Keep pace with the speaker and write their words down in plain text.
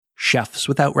Chefs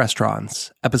Without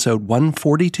Restaurants, episode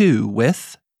 142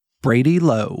 with Brady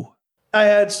Lowe. I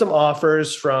had some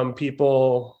offers from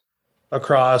people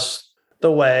across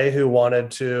the way who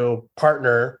wanted to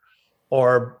partner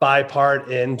or buy part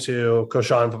into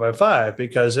Koshan 555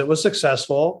 because it was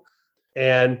successful.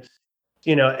 And,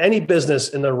 you know, any business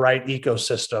in the right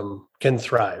ecosystem can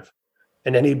thrive,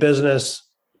 and any business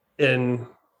in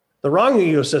the wrong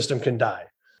ecosystem can die.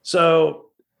 So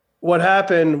what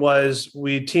happened was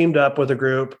we teamed up with a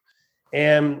group,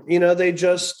 and, you know,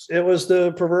 it was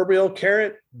the proverbial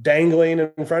carrot dangling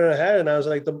in front of the head. And I was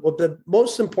like, the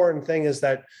most important thing is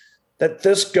that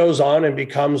this goes on and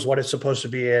becomes what it's supposed to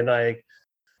be. And I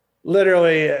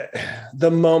literally, the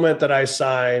moment that I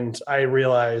signed, I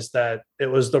realized that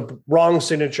it was the wrong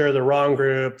signature, the wrong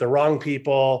group, the wrong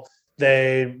people.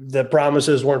 The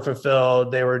promises weren't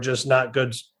fulfilled. They were just not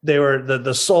good. They were,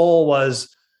 the soul was,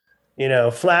 you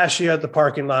know, flashy at the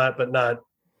parking lot, but not,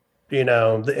 you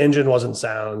know, the engine wasn't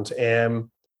sound. And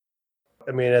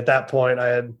I mean, at that point I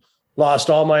had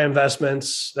lost all my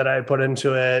investments that I had put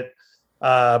into it.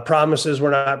 Promises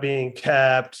were not being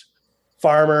kept.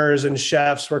 Farmers and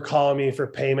chefs were calling me for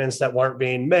payments that weren't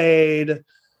being made.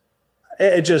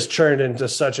 It just turned into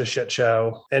such a shit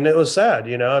show. And it was sad,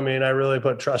 you know, I mean, I really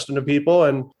put trust into people,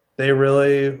 and they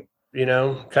really, you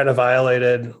know, kind of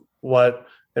violated what,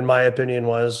 in my opinion,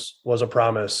 was a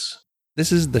promise.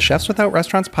 This is the Chefs Without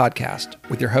Restaurants podcast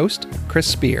with your host, Chris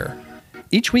Spear.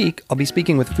 Each week, I'll be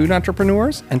speaking with food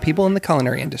entrepreneurs and people in the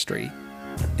culinary industry.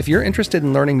 If you're interested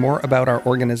in learning more about our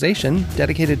organization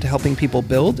dedicated to helping people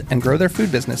build and grow their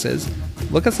food businesses,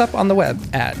 look us up on the web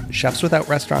at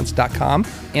chefswithoutrestaurants.com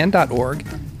and .org,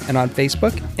 and on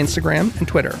Facebook, Instagram, and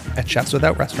Twitter at Chefs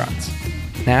Without Restaurants.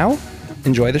 Now,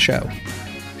 enjoy the show.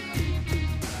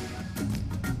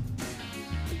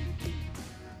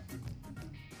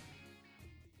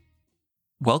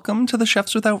 Welcome to the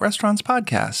Chefs Without Restaurants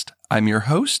podcast. I'm your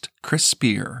host, Chris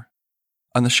Spear.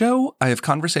 On the show, I have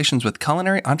conversations with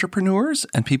culinary entrepreneurs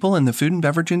and people in the food and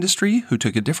beverage industry who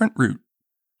took a different route.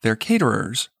 They're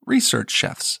caterers, research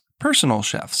chefs, personal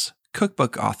chefs,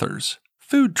 cookbook authors,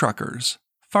 food truckers,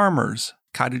 farmers,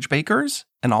 cottage bakers,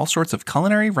 and all sorts of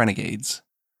culinary renegades.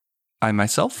 I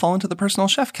myself fall into the personal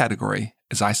chef category,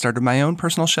 as I started my own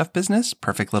personal chef business,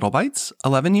 Perfect Little Bites,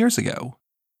 11 years ago.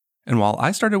 And while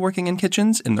I started working in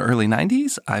kitchens in the early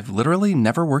 90s, I've literally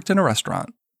never worked in a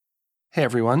restaurant. Hey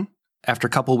everyone. After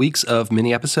a couple weeks of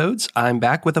mini episodes, I'm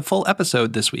back with a full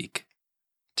episode this week.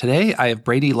 Today, I have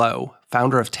Brady Lowe,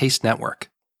 founder of Taste Network.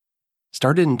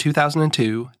 Started in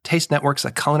 2002, Taste Network's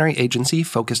a culinary agency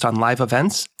focused on live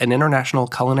events and international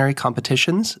culinary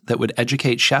competitions that would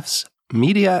educate chefs,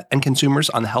 media, and consumers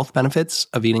on the health benefits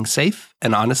of eating safe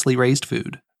and honestly raised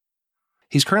food.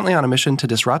 He's currently on a mission to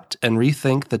disrupt and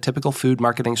rethink the typical food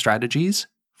marketing strategies,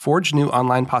 forge new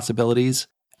online possibilities,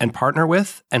 and partner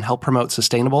with and help promote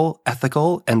sustainable,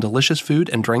 ethical, and delicious food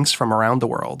and drinks from around the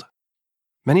world.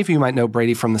 Many of you might know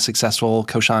Brady from the successful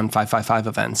Koshan 555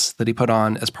 events that he put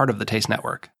on as part of the Taste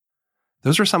Network.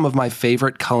 Those are some of my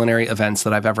favorite culinary events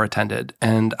that I've ever attended,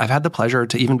 and I've had the pleasure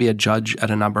to even be a judge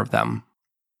at a number of them.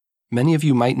 Many of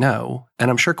you might know, and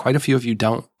I'm sure quite a few of you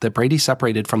don't, that Brady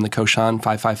separated from the Koshan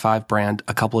 555 brand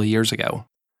a couple of years ago.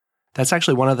 That's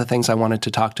actually one of the things I wanted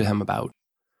to talk to him about.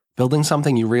 Building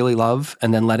something you really love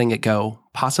and then letting it go,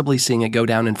 possibly seeing it go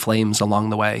down in flames along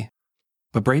the way.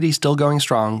 But Brady's still going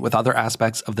strong with other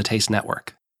aspects of the Taste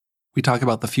Network. We talk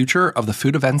about the future of the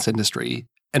food events industry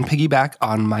and piggyback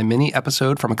on my mini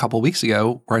episode from a couple weeks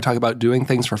ago where I talk about doing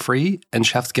things for free and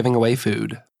chefs giving away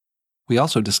food. We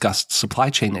also discussed supply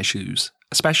chain issues,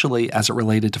 especially as it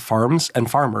related to farms and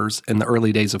farmers in the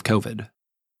early days of COVID.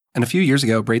 And a few years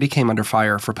ago, Brady came under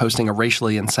fire for posting a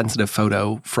racially insensitive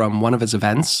photo from one of his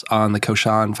events on the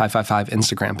Koshan 555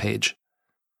 Instagram page.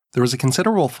 There was a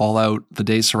considerable fallout the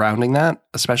days surrounding that,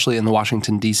 especially in the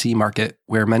Washington, D.C. market,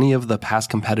 where many of the past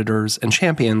competitors and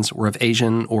champions were of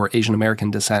Asian or Asian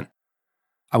American descent.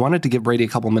 I wanted to give Brady a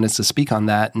couple minutes to speak on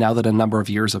that now that a number of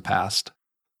years have passed.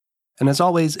 And as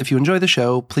always, if you enjoy the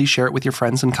show, please share it with your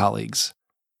friends and colleagues.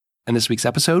 And this week's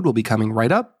episode will be coming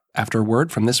right up after a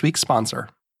word from this week's sponsor.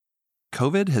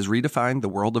 COVID has redefined the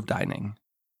world of dining.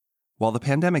 While the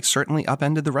pandemic certainly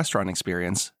upended the restaurant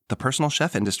experience, the personal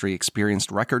chef industry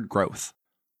experienced record growth.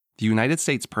 The United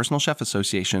States Personal Chef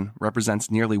Association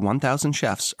represents nearly 1,000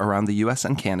 chefs around the U.S.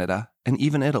 and Canada, and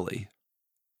even Italy.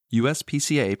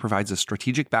 USPCA provides a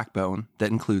strategic backbone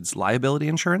that includes liability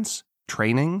insurance,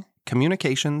 training,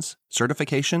 communications,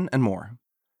 certification, and more.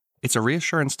 It's a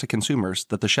reassurance to consumers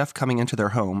that the chef coming into their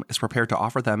home is prepared to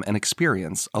offer them an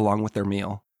experience along with their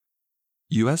meal.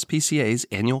 USPCA's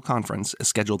annual conference is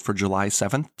scheduled for July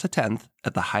 7th to 10th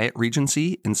at the Hyatt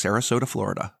Regency in Sarasota,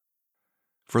 Florida.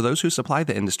 For those who supply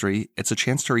the industry, it's a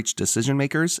chance to reach decision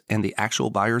makers and the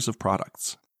actual buyers of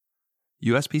products.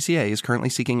 USPCA is currently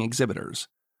seeking exhibitors.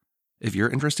 If you're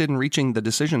interested in reaching the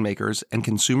decision makers and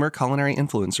consumer culinary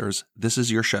influencers, this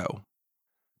is your show.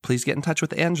 Please get in touch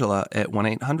with Angela at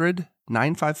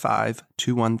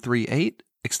 1-800-955-2138,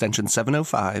 extension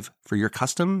 705, for your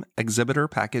custom exhibitor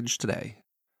package today.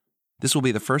 This will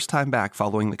be the first time back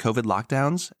following the COVID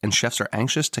lockdowns, and chefs are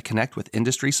anxious to connect with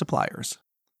industry suppliers.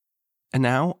 And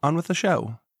now, on with the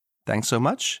show. Thanks so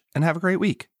much, and have a great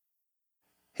week.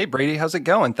 Hey, Brady, how's it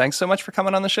going? Thanks so much for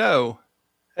coming on the show.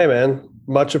 Hey, man.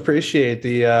 Much appreciate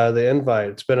the invite.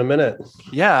 It's been a minute.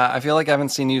 Yeah, I feel like I haven't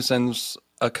seen you since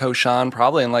a Koshan,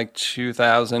 probably in like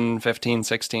 2015,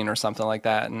 16 or something like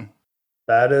that. And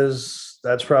that's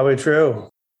probably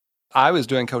true. I was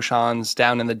doing Koshans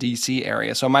down in the DC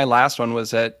area. So my last one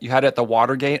was you had it at the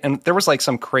Watergate, and there was like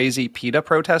some crazy PETA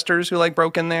protesters who like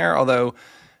broke in there, although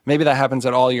maybe that happens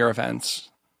at all your events.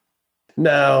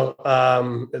 No,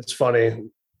 it's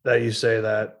funny that you say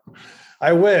that.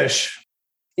 I wish,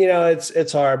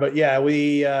 it's hard, but yeah,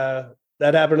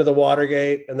 that happened at the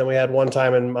Watergate. And then we had one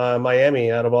time in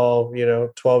Miami out of all,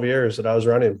 12 years that I was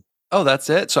running. Oh, that's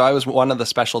it. So I was one of the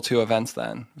special 2 events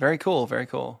then. Very cool. Very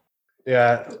cool.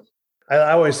 Yeah.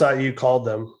 I always thought you called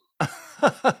them.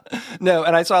 No,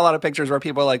 and I saw a lot of pictures where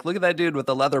people are like, look at that dude with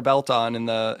the leather belt on in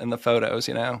the photos,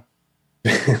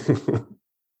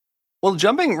 Well,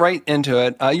 jumping right into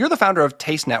it, you're the founder of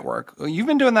Taste Network. You've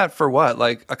been doing that for what,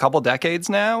 like a couple decades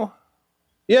now?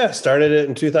 Yeah, started it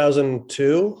in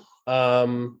 2002,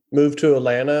 moved to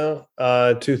Atlanta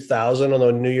 2000 on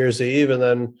the New Year's Eve, and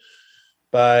then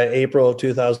by April of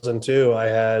 2002, I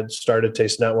had started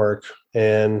Taste Network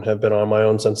and have been on my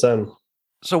own since then.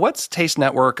 So what's Taste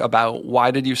Network about?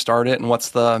 Why did you start it, and what's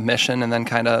the mission, and then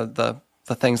kind of the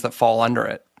things that fall under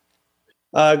it?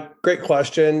 Great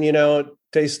question.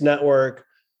 Taste Network,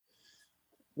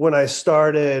 when I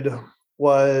started,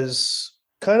 was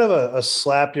kind of a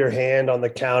slap your hand on the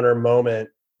counter moment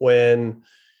when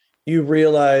you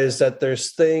realize that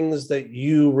there's things that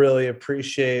you really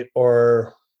appreciate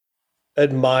or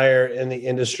admire in the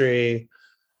industry.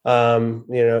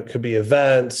 It could be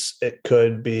events, it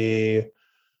could be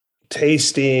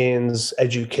tastings,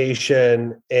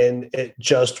 education, and it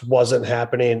just wasn't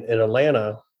happening in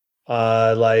Atlanta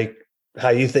like how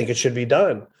you think it should be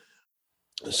done.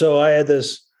 So I had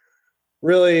this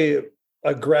really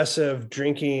aggressive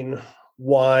drinking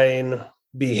wine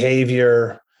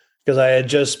behavior because I had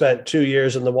just spent 2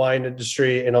 years in the wine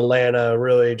industry in Atlanta,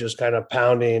 really just kind of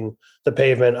pounding the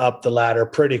pavement up the ladder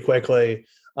pretty quickly,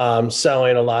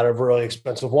 selling a lot of really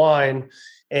expensive wine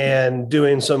and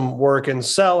doing some work in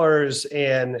cellars,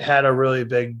 and had a really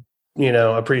big,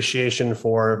 appreciation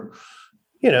for,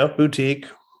 boutique,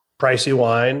 pricey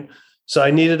wine. So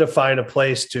I needed to find a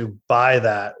place to buy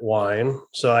that wine.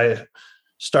 So I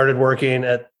started working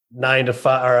at 9 to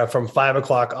 5, or from 5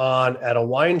 o'clock on at a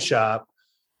wine shop.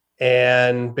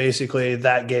 And basically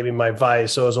that gave me my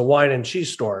vice. So it was a wine and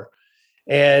cheese store.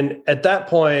 And at that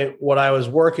point, what I was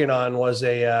working on was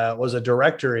a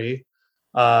directory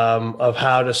of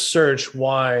how to search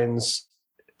wines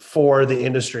for the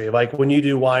industry. Like when you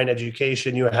do wine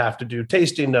education, you have to do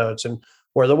tasting notes and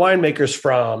where the winemaker's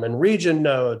from and region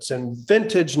notes and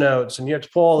vintage notes, and you have to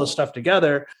pull all this stuff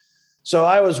together. So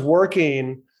I was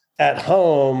working at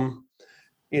home,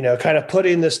 kind of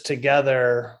putting this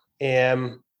together,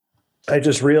 and I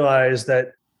just realized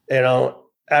that,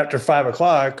 after 5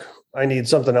 o'clock, I need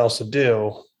something else to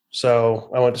do. So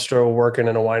I went to start working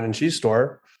in a wine and cheese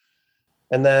store.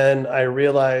 And then I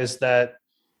realized that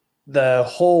the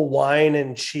whole wine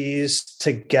and cheese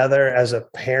together as a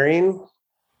pairing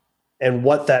and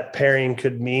what that pairing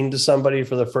could mean to somebody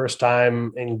for the first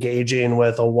time engaging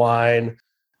with a wine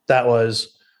that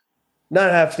was not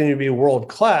having to be world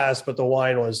class, but the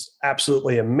wine was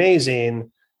absolutely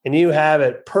amazing. And you have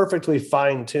it perfectly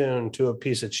fine-tuned to a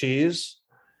piece of cheese.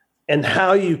 And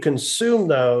how you consume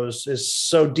those is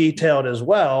so detailed as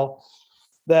well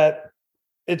that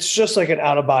it's just like an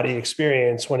out-of-body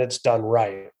experience when it's done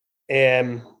right.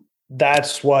 And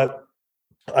that's what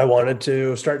I wanted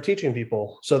to start teaching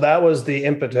people. So that was the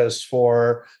impetus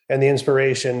for, and the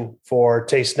inspiration for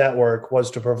Taste Network,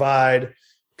 was to provide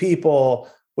people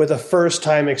with a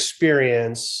first-time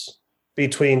experience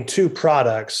between 2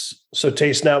 products. So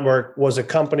Taste Network was a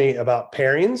company about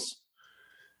pairings,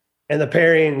 and the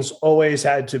pairings always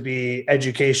had to be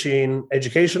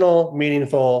educational,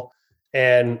 meaningful,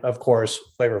 and of course,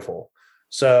 flavorful.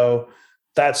 So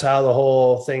that's how the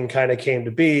whole thing kind of came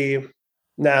to be.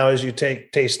 now as you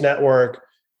take Taste Network,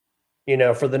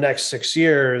 for the next 6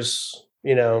 years,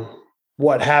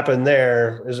 what happened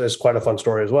there is quite a fun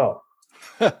story as well.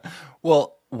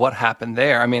 Well, what happened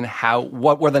there? I mean,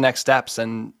 what were the next steps?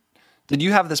 And did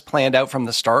you have this planned out from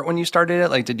the start when you started it?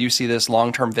 Like, did you see this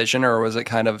long-term vision, or was it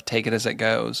kind of take it as it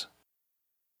goes?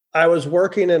 I was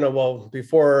working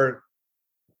before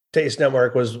Taste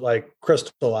Network was like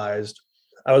crystallized,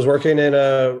 I was working in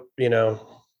a,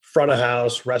 front of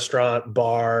house, restaurant,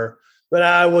 bar, but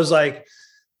I was like,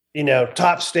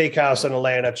 top steakhouse in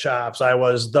Atlanta, Chops. I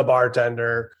was the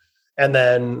bartender. And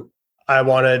then I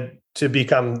wanted to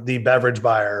become the beverage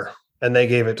buyer, and they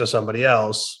gave it to somebody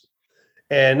else.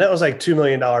 And that was like $2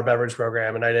 million beverage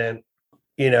program. And I didn't,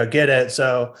 get it.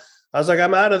 So I was like,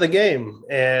 I'm out of the game.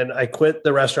 And I quit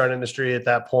the restaurant industry at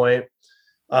that point.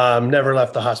 Never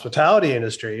left the hospitality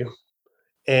industry.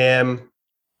 And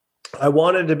I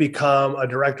wanted to become a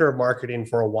director of marketing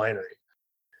for a winery.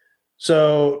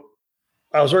 So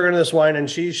I was working in this wine and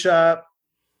cheese shop,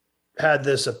 had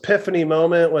this epiphany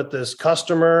moment with this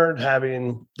customer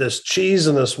having this cheese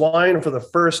and this wine for the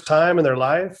first time in their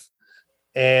life.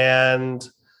 And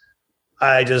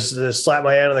I just slapped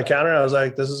my hand on the counter. I was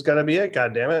like, this is going to be it.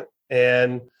 God damn it.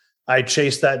 And I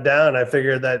chased that down. I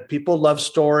figured that people love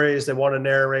stories. They want a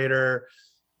narrator.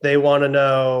 They want to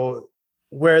know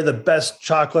where the best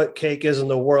chocolate cake is in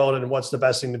the world and what's the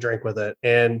best thing to drink with it.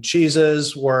 And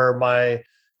cheeses were my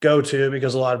go-to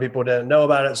because a lot of people didn't know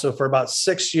about it. So for about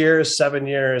 7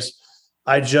 years,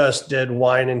 I just did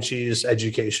wine and cheese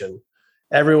education.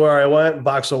 Everywhere I went,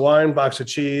 box of wine, box of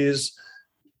cheese.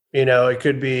 It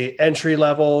could be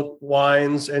entry-level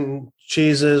wines and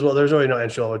cheeses. Well, there's really no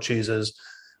entry-level cheeses,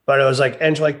 but it was like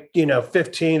 $15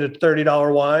 to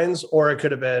 $30 wines, or it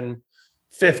could have been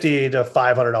 $50 to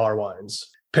 $500 wines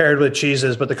paired with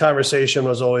cheeses. But the conversation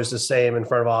was always the same in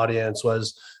front of audience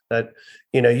was that,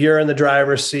 you're in the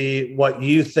driver's seat. What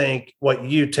you think, what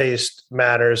you taste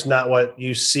matters, not what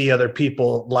you see other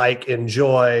people like,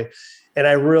 enjoy. And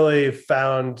I really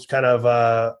found kind of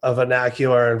a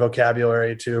vernacular and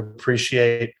vocabulary to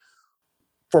appreciate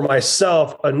for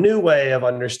myself a new way of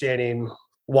understanding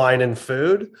wine and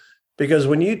food. Because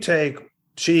when you take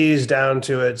cheese down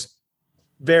to its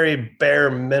very bare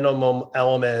minimum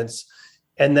elements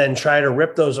and then try to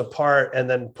rip those apart and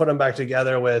then put them back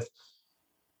together with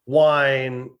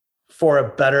wine for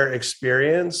a better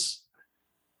experience,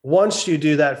 once you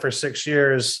do that for 6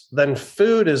 years, then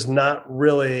food is not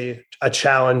really a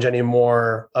challenge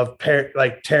anymore of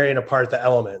tearing apart the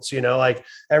elements, like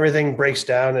everything breaks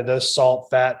down into salt,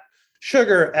 fat,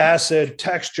 sugar, acid,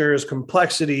 textures,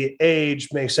 complexity, age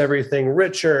makes everything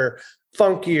richer,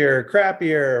 funkier,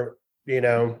 crappier.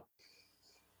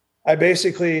 I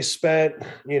basically spent,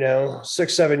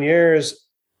 6-7 years,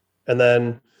 and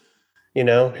then,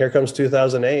 here comes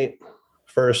 2008,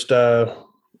 first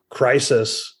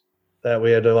crisis that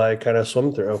we had to kind of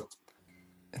swim through.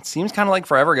 It seems kind of like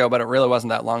forever ago, but it really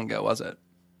wasn't that long ago, was it?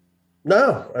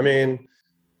 No, I mean,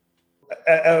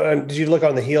 did you look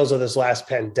on the heels of this last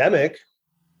pandemic?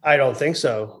 I don't think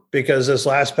so, because this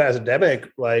last pandemic,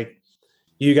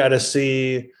 you got to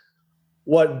see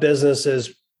what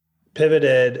businesses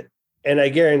pivoted. And I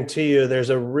guarantee you there's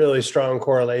a really strong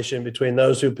correlation between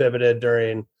those who pivoted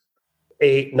during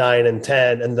 8, 9, and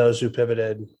 10 and those who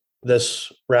pivoted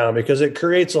this round, because it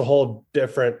creates a whole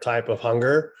different type of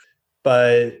hunger.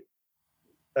 But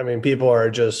I mean, people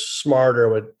are just smarter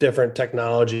with different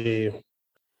technology.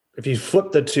 If you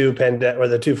flip the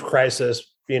two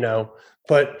crisis,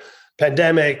 put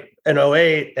pandemic in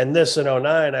 08 and this in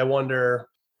 09, I wonder,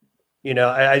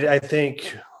 I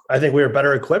think we were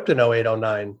better equipped in 08,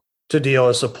 09 to deal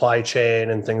with supply chain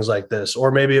and things like this,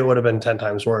 or maybe it would have been 10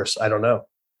 times worse. I don't know.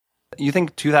 You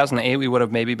think 2008, we would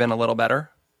have maybe been a little better?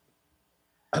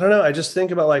 I don't know. I just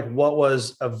think about what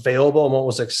was available and what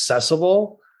was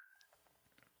accessible.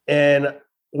 And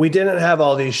we didn't have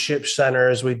all these ship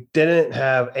centers. We didn't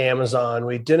have Amazon.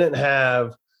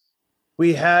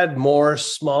 We had more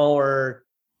smaller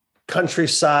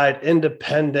countryside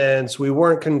independents. We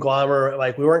weren't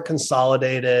conglomerate, we weren't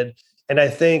consolidated. And I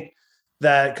think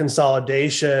that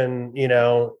consolidation,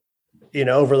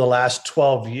 over the last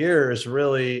 12 years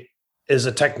really is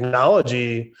a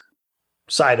technology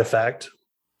side effect.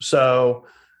 So,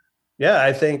 yeah,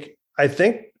 I think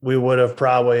we would have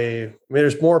probably,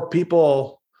 there's more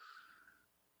people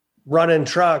running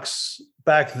trucks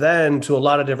back then to a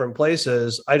lot of different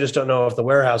places. I just don't know if the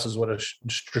warehouses would have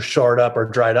shored up or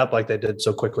dried up like they did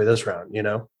so quickly this round,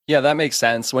 Yeah, that makes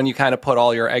sense. When you kind of put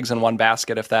all your eggs in one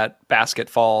basket, if that basket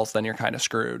falls, then you're kind of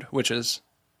screwed, which is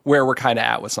where we're kind of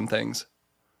at with some things.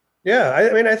 Yeah,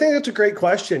 I think that's a great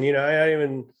question. I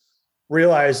even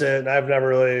realize it, and I've never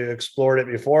really explored it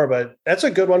before, but that's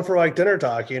a good one for like dinner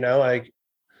talk, like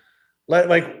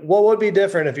what would be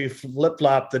different if you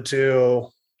flip-flop the two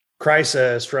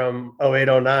crisis from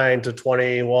 0809 to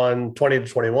 20 to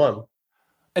 21?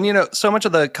 And, so much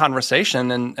of the conversation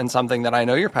and something that I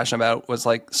know you're passionate about was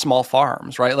like small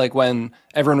farms, right? Like when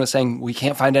everyone was saying we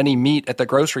can't find any meat at the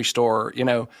grocery store,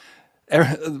 a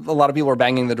lot of people were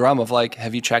banging the drum of like,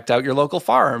 have you checked out your local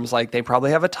farms? Like they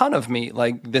probably have a ton of meat.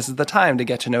 Like this is the time to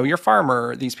get to know your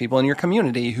farmer, these people in your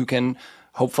community who can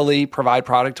hopefully provide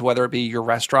product to whether it be your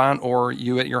restaurant or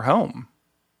you at your home.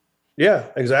 Yeah,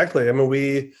 exactly. I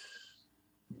mean,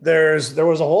 there was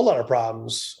a whole lot of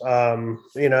problems.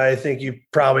 I think you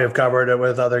probably have covered it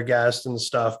with other guests and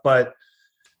stuff, but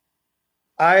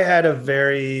I had a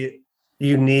very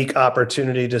unique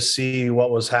opportunity to see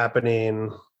what was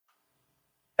happening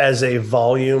as a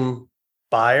volume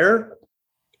buyer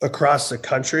across the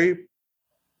country,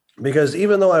 because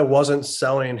even though I wasn't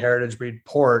selling heritage breed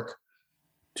pork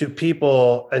to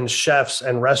people and chefs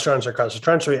and restaurants across the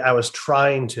country, I was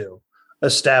trying to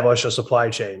establish a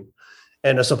supply chain,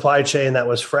 and a supply chain that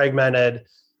was fragmented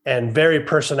and very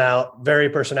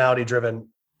personality driven,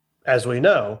 as we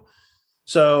know.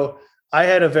 So I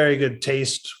had a very good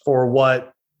taste for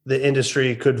what the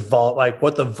industry could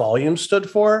what the volume stood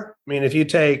for. I mean, if you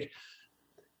take,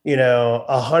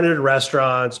 100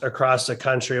 restaurants across the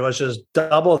country, let's just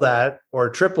double that or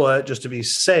triple it just to be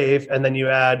safe. And then you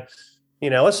add,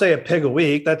 let's say a pig a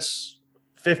week, that's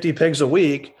 50 pigs a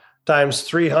week times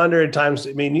 300 times.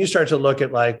 I mean, you start to look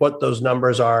at like what those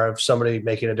numbers are of somebody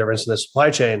making a difference in the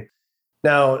supply chain.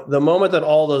 Now, the moment that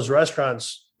all those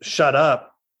restaurants shut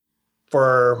up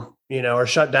or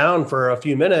shut down for a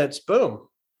few minutes, boom,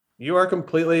 you are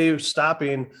completely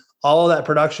stopping all of that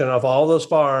production of all those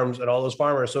farms and all those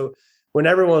farmers. So when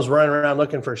everyone was running around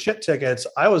looking for shit tickets,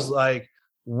 I was like,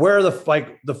 where the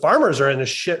farmers are in the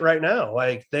shit right now.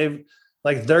 Like they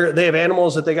have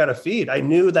animals that they got to feed. I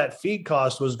knew that feed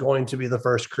cost was going to be the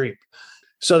first creep.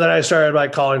 So then I started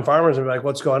like calling farmers and be like,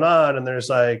 what's going on? And there's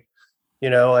like,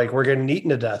 we're getting eaten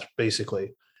to death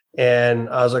basically. And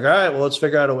I was like, all right, well, let's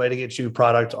figure out a way to get you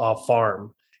product off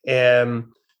farm. And,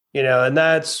 and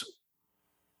that's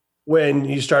when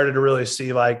you started to really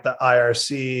see like the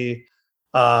IRC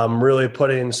really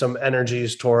putting some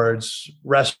energies towards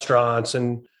restaurants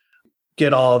and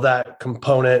get all of that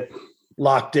component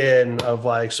locked in of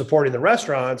like supporting the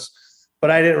restaurants.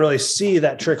 But I didn't really see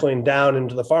that trickling down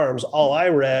into the farms. All I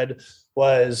read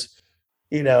was,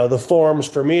 the forms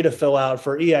for me to fill out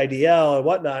for EIDL and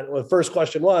whatnot. Well, the first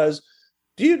question was,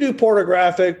 do you do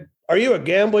pornographic? Are you a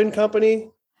gambling company?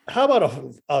 How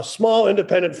about a small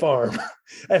independent farm?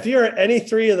 If you're any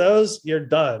three of those, you're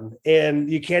done. And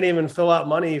you can't even fill out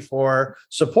money for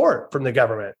support from the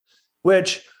government,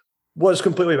 which was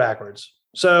completely backwards.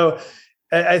 So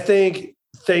I think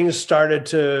things started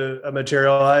to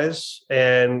materialize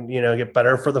and, get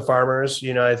better for the farmers.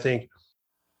 I think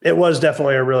it was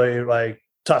definitely a really like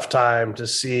tough time to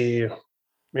see. I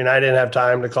mean, I didn't have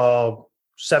time to call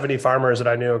 70 farmers that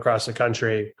I knew across the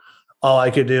country. All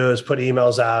I could do is put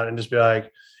emails out and just be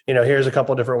like, here's a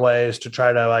couple of different ways to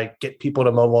try to like get people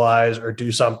to mobilize or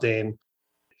do something.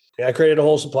 I created a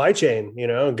whole supply chain,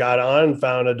 got on,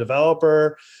 found a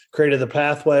developer, created the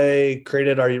pathway,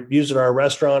 used our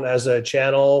restaurant as a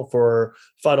channel for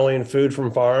funneling food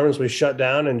from farms. We shut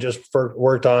down and just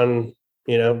worked on,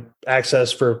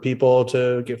 access for people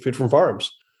to get food from farms.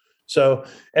 So,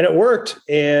 and it worked.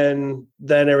 And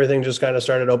then everything just kind of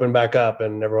started opening back up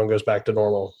and everyone goes back to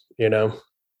normal,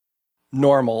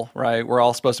 Normal, right? We're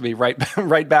all supposed to be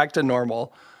right back to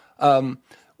normal.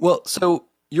 Well, so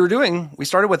we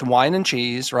started with wine and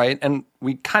cheese, right? And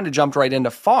we kind of jumped right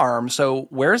into farms. So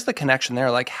where's the connection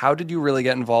there? Like, how did you really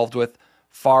get involved with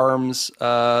farms,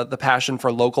 the passion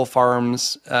for local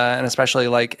farms, and especially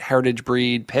like heritage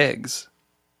breed pigs?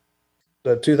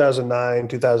 The 2009,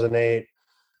 2008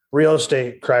 real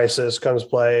estate crisis comes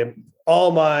play.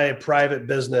 All my private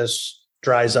business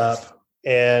dries up.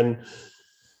 And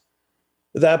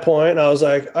at that point, I was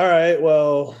like, all right,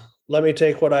 well, let me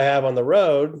take what I have on the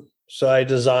road. So I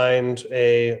designed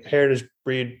a heritage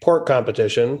breed pork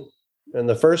competition. And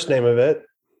the first name of it,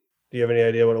 do you have any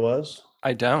idea what it was?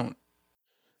 I don't.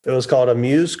 It was called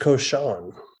Amuse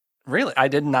Cochon. Really? I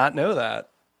did not know that.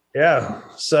 Yeah.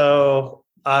 So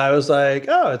I was like,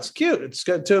 oh, it's cute. It's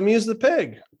good to amuse the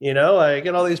pig. I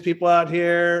get all these people out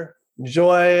here,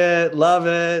 enjoy it, love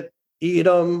it, eat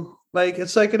them. Like,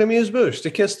 it's like an amuse-bouche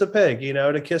to kiss the pig,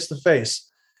 to kiss the face.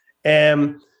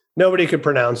 And nobody could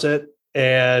pronounce it.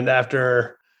 And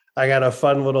after I got a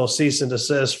fun little cease and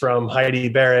desist from Heidi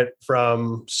Barrett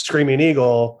from Screaming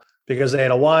Eagle, because they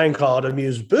had a wine called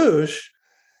Amuse Bouche.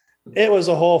 It was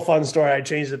a whole fun story. I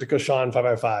changed it to Cochon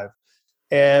 5x5.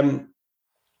 And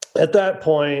at that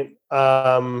point,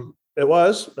 it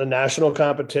was a national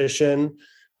competition.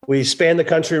 We spanned the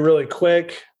country really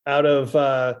quick out of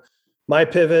my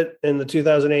pivot in the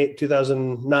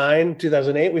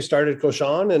 2008, we started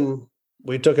Cochon, and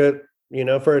we took it,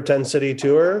 for a 10-city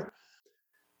tour.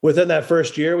 Within that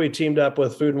first year, we teamed up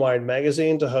with Food and Wine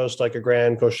Magazine to host like a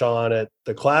Grand Cochon at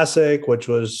the Classic, which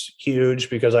was huge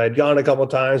because I had gone a couple of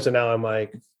times, and now I'm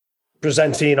like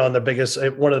presenting on one of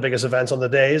the biggest events on the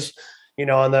days,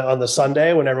 on the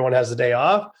Sunday when everyone has the day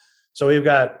off. So we've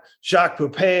got Jacques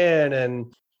Pepin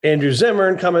and Andrew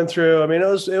Zimmern coming through. I mean, it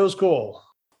was cool.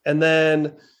 And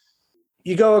then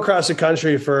you go across the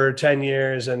country for 10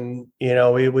 years and,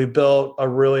 we built a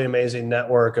really amazing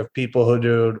network of people who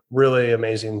do really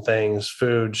amazing things,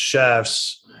 food,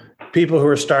 chefs, people who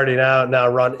are starting out now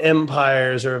run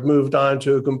empires or have moved on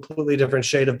to a completely different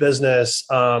shade of business.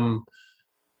 We're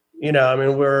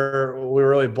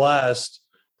really blessed.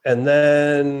 And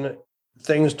then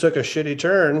things took a shitty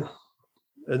turn.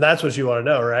 And that's what you want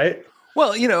to know, right?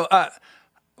 Well,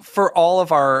 for all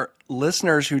of our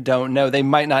listeners who don't know, they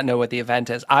might not know what the event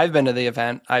is. I've been to the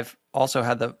event. I've also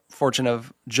had the fortune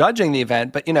of judging the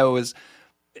event, but it was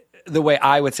the way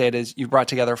I would say it is you brought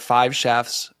together 5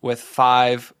 chefs with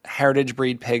 5 heritage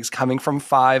breed pigs coming from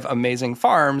 5 amazing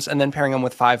farms and then pairing them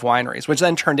with 5 wineries, which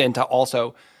then turned into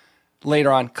also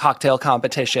later on cocktail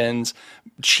competitions,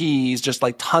 cheese, just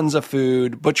like tons of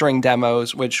food, butchering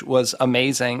demos, which was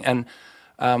amazing. And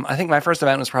I think my first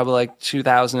event was probably like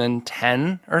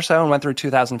 2010 or so and went through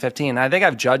 2015. I think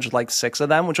I've judged like 6 of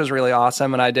them, which was really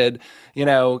awesome. And I did,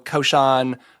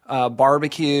 Cochon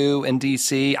barbecue in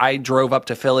DC. I drove up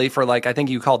to Philly for I think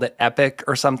you called it Epic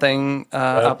or something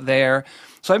up there.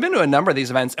 So I've been to a number of these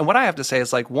events. And what I have to say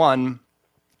is one,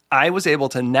 I was able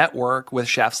to network with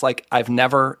chefs like I've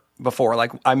never before.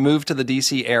 I moved to the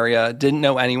DC area, didn't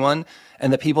know anyone.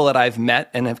 And the people that I've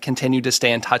met and have continued to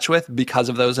stay in touch with because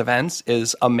of those events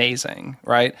is amazing,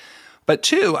 right? But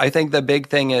 2, I think the big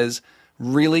thing is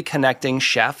really connecting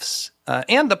chefs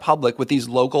and the public with these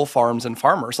local farms and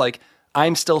farmers.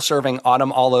 I'm still serving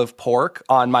autumn olive pork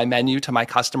on my menu to my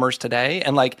customers today,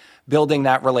 and building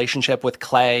that relationship with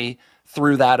Clay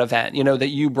through that event, that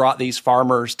you brought these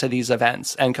farmers to these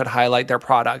events and could highlight their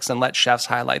products and let chefs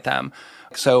highlight them.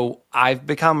 So I've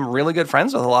become really good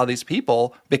friends with a lot of these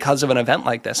people because of an event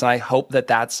like this. And I hope that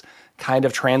that's kind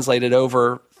of translated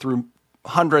over through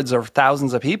hundreds or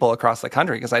thousands of people across the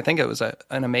country, because I think it was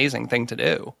an amazing thing to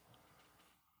do.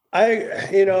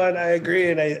 And I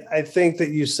agree. And I think that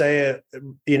you say it,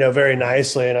 very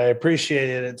nicely, and I appreciate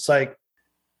it.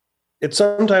 It's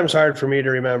sometimes hard for me to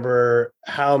remember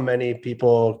how many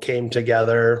people came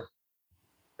together,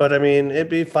 but it'd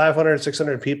be 500,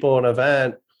 600 people an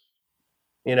event,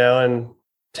 and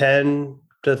 10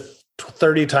 to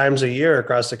 30 times a year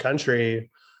across the country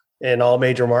in all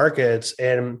major markets.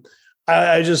 And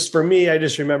I just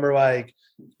remember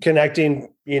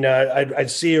connecting,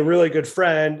 I'd see a really good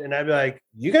friend and I'd be like,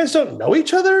 you guys don't know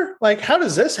each other? How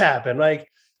does this happen?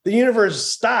 The universe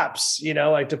stops,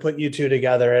 to put you two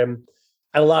together. And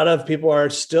a lot of people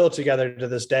are still together to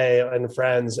this day and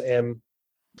friends. And,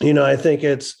 I think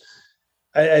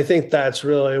I think that's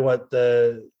really what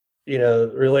the,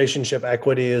 relationship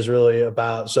equity is really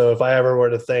about. So if I ever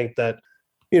were to think that,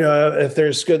 if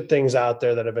there's good things out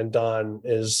there that have been done,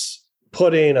 is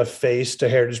putting a face to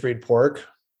heritage breed pork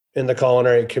in the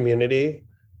culinary community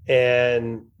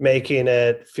and making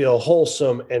it feel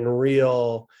wholesome and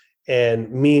real and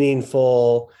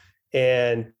meaningful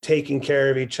and taking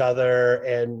care of each other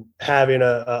and having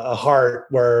a heart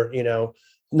where,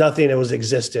 nothing was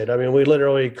existed. We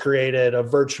literally created a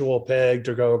virtual pig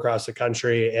to go across the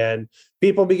country and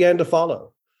people began to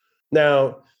follow.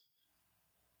 Now,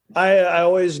 I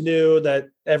always knew that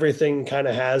everything kind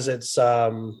of has its,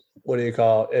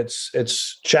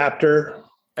 its chapter.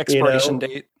 Expiration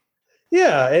date.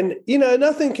 Yeah. And,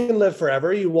 nothing can live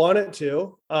forever. You want it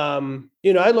to.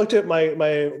 I looked at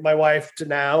my wife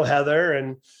now, Heather,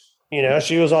 and,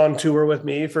 she was on tour with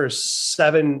me for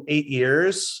 7-8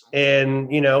 years.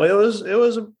 And, it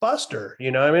was a buster,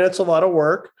 it's a lot of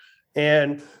work.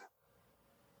 And,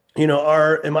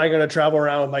 am I going to travel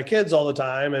around with my kids all the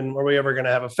time? And are we ever going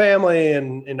to have a family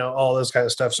and, all this kind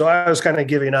of stuff? So I was kind of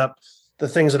giving up the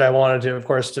things that I wanted to. Of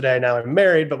course, today, now I'm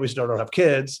married, but we still don't have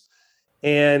kids.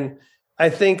 And I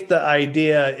think the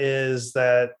idea is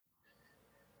that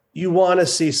you want to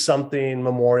see something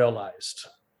memorialized.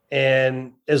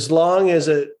 And as long as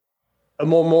it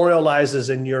memorializes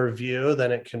in your view,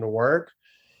 then it can work.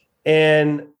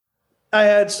 And I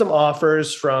had some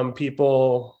offers from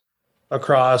people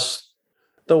across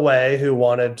the way who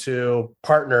wanted to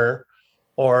partner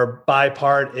or buy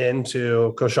part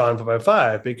into Koshan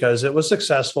 555 because it was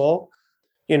successful.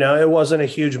 It wasn't a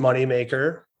huge money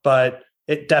maker, but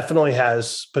it definitely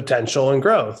has potential and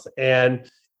growth. And,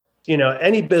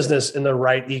 any business in the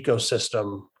right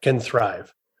ecosystem can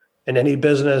thrive, and any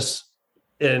business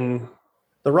in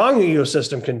the wrong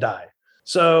ecosystem can die.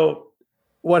 So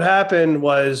what happened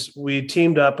was we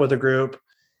teamed up with a group,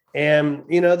 and,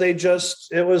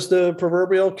 it was the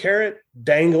proverbial carrot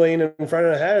dangling in front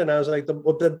of the head. And I was like,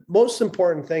 the most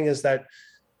important thing is that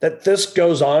this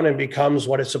goes on and becomes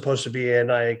what it's supposed to be.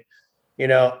 And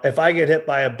if I get hit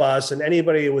by a bus, and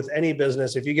anybody with any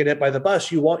business, if you get hit by the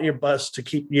bus, you want your bus to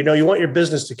keep, you want your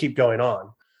business to keep going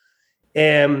on.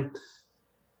 And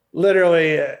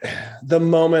literally the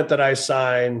moment that I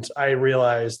signed, I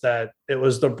realized that it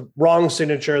was the wrong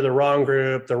signature, the wrong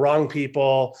group, the wrong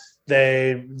people.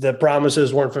 The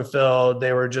promises weren't fulfilled.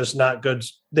 They were just not good.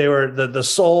 They were, the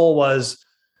soul was,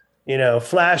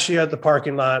 flashy at the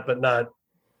parking lot, but not,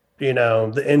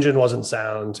 the engine wasn't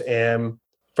sound. And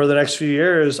for the next few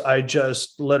years, I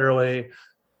just literally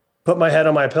put my head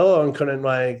on my pillow and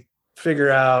couldn't figure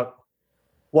out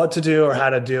what to do or how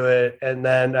to do it. And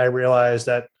then I realized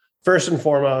that first and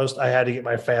foremost, I had to get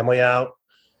my family out.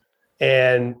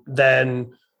 And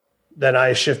then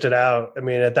I shifted out. I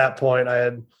mean, at that point, I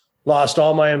had lost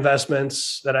all my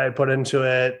investments that I had put into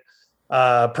it.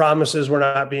 Promises were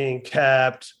not being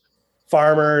kept.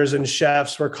 Farmers and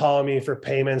chefs were calling me for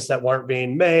payments that weren't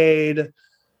being made.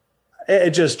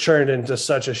 It just turned into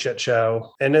such a shit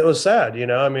show. And it was sad,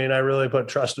 I mean, I really put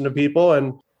trust into people,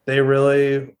 and they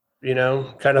really,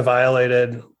 kind of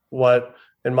violated what,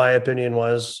 in my opinion,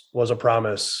 was a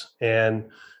promise. And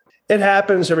it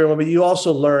happens to everyone, but you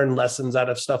also learn lessons out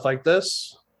of stuff like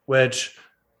this, which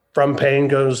from pain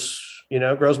grows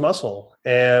muscle.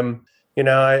 And,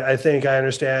 I think I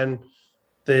understand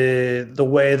the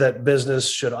way that business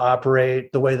should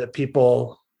operate, the way that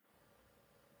people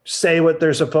say what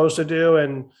they're supposed to do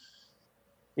and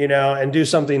do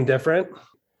something different.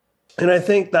 And I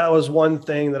think that was one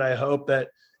thing that I hope that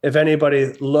if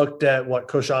anybody looked at what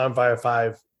Koshan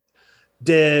 555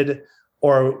 did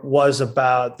or was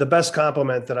about, the best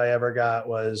compliment that I ever got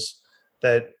was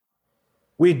that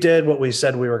we did what we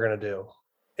said we were going to do.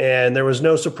 And there was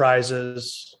no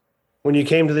surprises. When you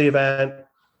came to the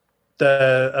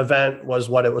event was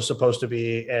what it was supposed to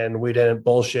be. And we didn't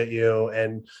bullshit you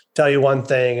and tell you one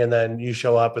thing, and then you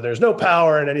show up and there's no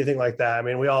power and anything like that. I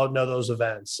mean, we all know those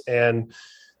events. And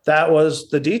that was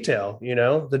the detail,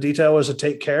 the detail was to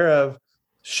take care of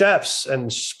chefs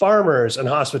and farmers and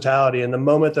hospitality. And the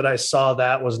moment that I saw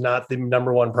that was not the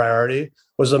number one priority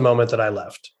was the moment that I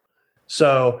left.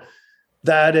 So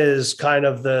that is kind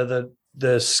of the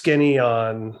skinny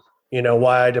on,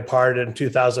 why I departed in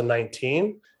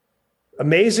 2019.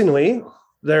 Amazingly,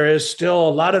 there is still a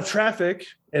lot of traffic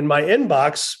in my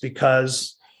inbox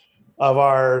because of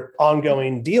our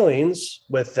ongoing dealings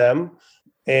with them.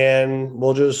 And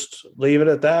we'll just leave it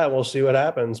at that. We'll see what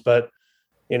happens. But,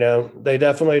 they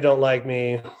definitely don't like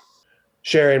me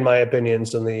sharing my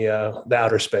opinions in the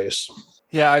outer space.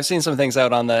 Yeah, I've seen some things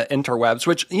out on the interwebs,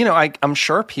 which, I'm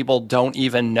sure people don't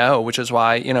even know, which is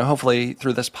why, hopefully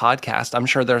through this podcast, I'm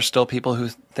sure there are still people who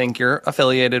think you're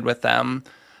affiliated with them.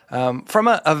 From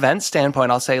an event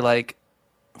standpoint, I'll say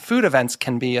food events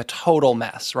can be a total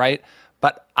mess, right?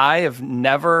 But I have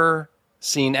never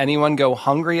seen anyone go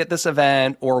hungry at this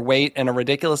event or wait in a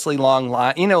ridiculously long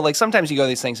line. Sometimes you go to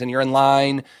these things and you're in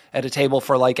line at a table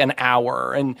for an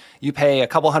hour and you pay a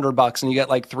couple $100 and you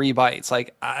get 3 bites. I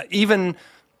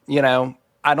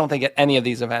don't think at any of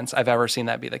these events I've ever seen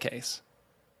that be the case.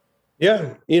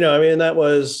 Yeah.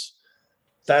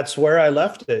 That's where I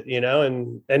left it,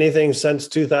 and anything since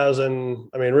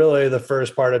 2000, really the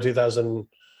first part of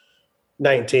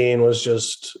 2019 was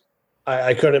just,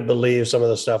 I couldn't believe some of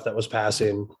the stuff that was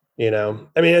passing,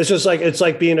 it's just it's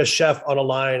like being a chef on a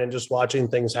line and just watching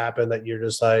things happen that you're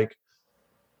just and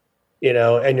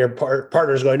your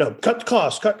partner's going, no, cut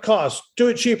costs, do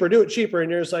it cheaper. And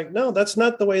you're just no, that's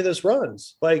not the way this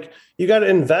runs. You got to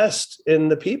invest in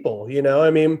the people,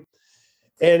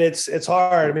 and it's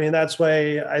hard. That's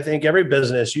why I think every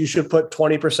business, you should put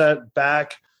 20%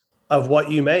 back of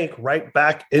what you make right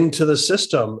back into the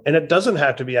system. And it doesn't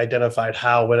have to be identified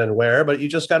how, when, and where, but you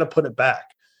just got to put it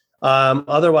back.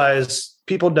 Otherwise,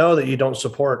 people know that you don't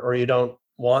support or you don't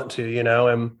want to,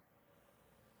 and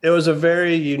it was a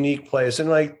very unique place.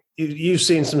 And you've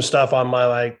seen some stuff on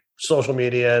my social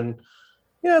media, and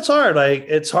it's hard.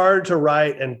 It's hard to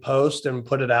write and post and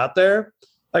put it out there.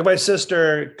 Like my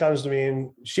sister comes to me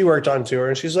and she worked on tour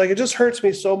and she's like, it just hurts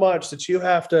me so much that you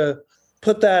have to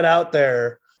put that out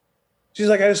there. She's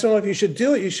like, I just don't know if you should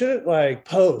do it. You shouldn't like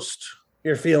post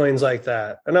your feelings like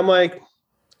that. And I'm like,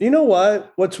 you know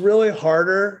what? What's really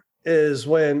harder is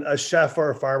when a chef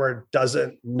or a farmer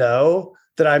doesn't know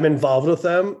that I'm involved with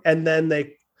them, and then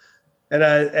they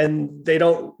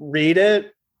don't read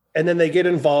it, and then they get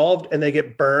involved and they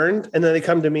get burned, and then they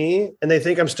come to me and they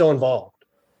think I'm still involved.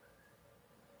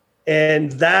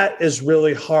 And that is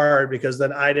really hard because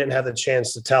then I didn't have the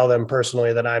chance to tell them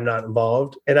personally that I'm not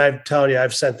involved. And I'm telling you,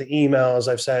 I've sent the emails,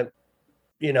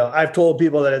 I've told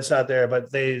people that it's not there,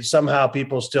 but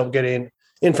people still getting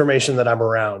information that I'm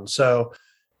around. So,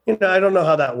 I don't know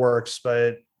how that works,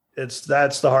 but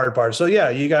that's the hard part. So yeah,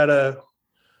 you got to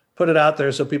put it out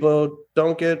there so people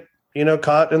don't get,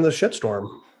 caught in the shitstorm.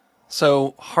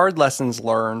 So hard lessons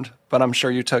learned, but I'm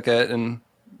sure you took it and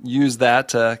use that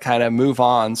to kind of move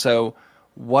on. So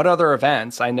what other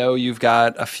events? I know you've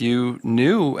got a few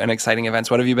new and exciting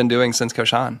events. What have you been doing since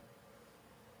Cochon?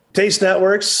 Taste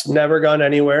Networks, never gone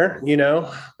anywhere.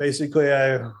 Basically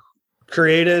I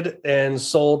created and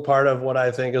sold part of what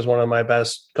I think is one of my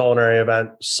best culinary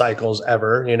event cycles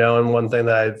ever, and one thing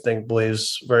that I think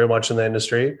believes very much in the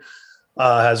industry,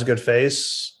 has a good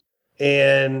face.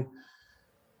 And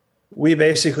we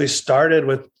basically started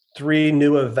with 3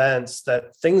 new events,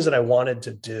 things that I wanted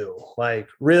to do, like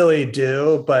really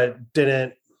do, but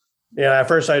didn't, at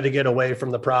first I had to get away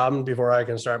from the problem before I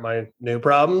can start my new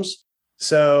problems.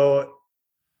 So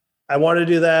I wanted to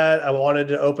do that. I wanted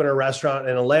to open a restaurant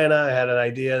in Atlanta. I had an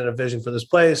idea and a vision for this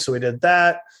place. So we did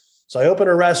that. So I opened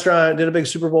a restaurant, did a big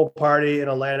Super Bowl party in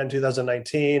Atlanta in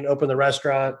 2019, opened the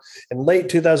restaurant in late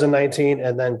 2019,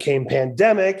 and then came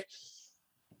pandemic.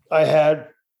 I had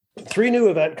 3 new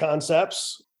event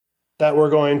concepts that we're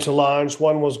going to launch.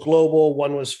 One was global,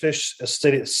 one was fish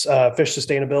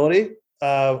sustainability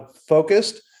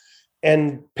focused,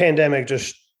 and pandemic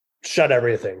just shut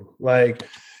everything. Like,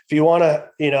 if you want to,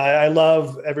 I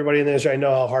love everybody in the industry. I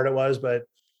know how hard it was, but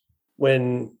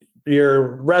when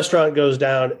your restaurant goes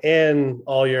down and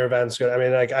all your events go,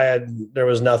 there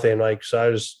was nothing. So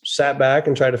I just sat back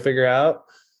and tried to figure out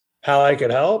how I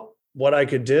could help, what I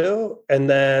could do, and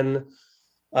then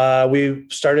we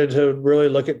started to really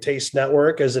look at Taste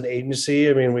Network as an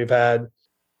agency. We've had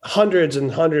hundreds and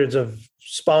hundreds of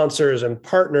sponsors and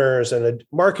partners and a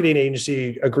marketing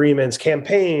agency agreements,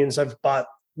 campaigns. I've bought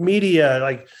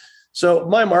media. So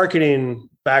my marketing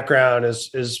background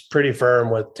is pretty firm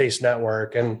with Taste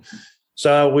Network. And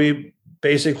so we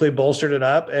basically bolstered it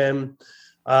up, and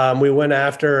we went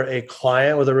after a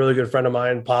client with a really good friend of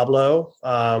mine, Pablo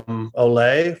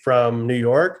Olay from New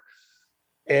York.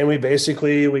 And we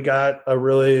got a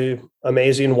really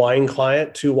amazing wine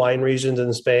client, 2 wine regions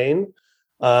in Spain.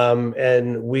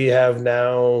 And we have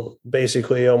now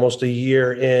basically almost a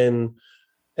year in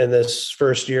this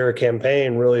first year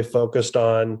campaign, really focused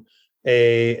on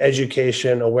a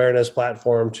education awareness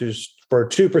platform for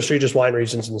 2 prestigious wine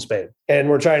regions in Spain. And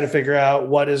we're trying to figure out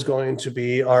what is going to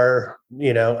be our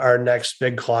next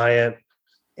big client.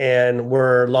 And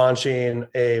we're launching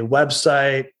a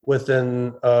website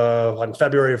on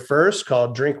February 1st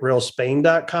called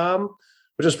drinkrealspain.com,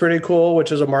 which is pretty cool,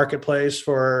 which is a marketplace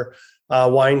for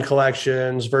wine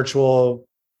collections, virtual,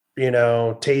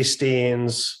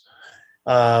 tastings,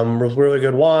 with really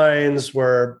good wines.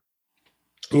 We've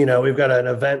got an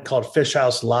event called Fish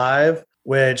House Live,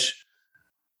 which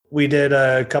we did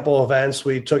a couple events.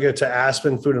 We took it to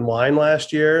Aspen Food and Wine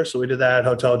last year. So we did that at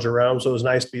Hotel Jerome. So it was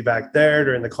nice to be back there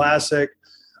during the Classic.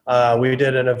 We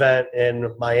did an event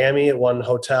in Miami at one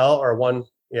hotel,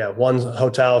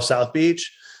 South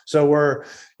Beach. So we're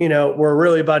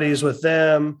really buddies with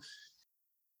them.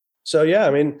 So yeah,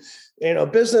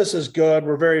 business is good.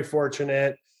 We're very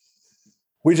fortunate.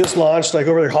 We just launched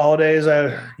over the holidays.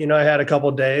 I had a couple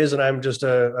of days, and I'm just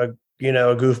a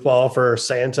goofball for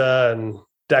Santa and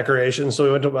decorations.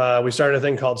 So we started a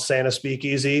thing called Santa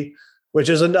Speakeasy, which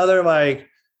is another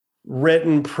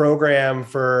written program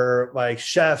for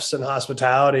chefs and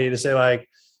hospitality to say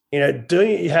do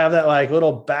you have that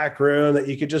little back room that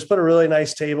you could just put a really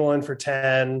nice table in for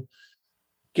 10,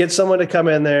 get someone to come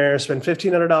in there, spend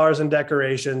 $1,500 in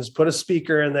decorations, put a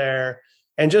speaker in there,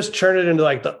 and just turn it into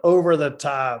the over the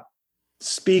top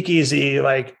speakeasy.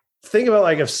 Think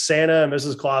about if Santa and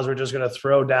Mrs. Claus were just going to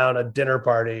throw down a dinner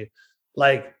party.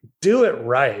 Do it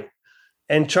right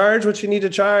and charge what you need to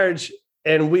charge.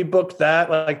 And we booked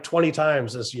that 20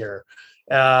 times this year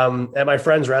at my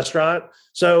friend's restaurant.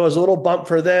 So it was a little bump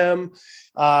for them.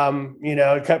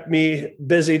 It kept me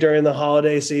busy during the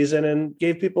holiday season and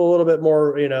gave people a little bit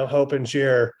more, hope and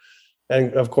cheer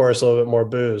and of course, a little bit more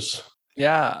booze.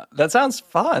 Yeah, that sounds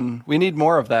fun. We need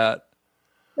more of that.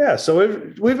 Yeah, so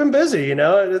we've been busy.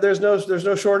 There's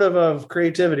no short of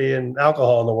creativity and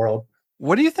alcohol in the world.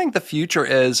 What do you think the future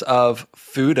is of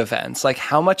food events? Like,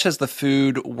 how much has the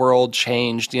food world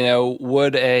changed?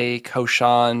 Would a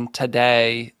Koshan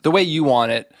today, the way you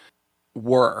want it,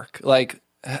 work? Like,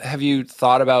 have you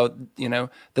thought about,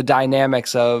 the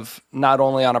dynamics of not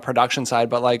only on a production side,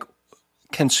 but like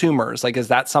consumers? Like, is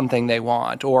that something they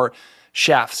want? Or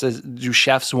chefs, do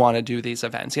chefs want to do these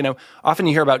events? Often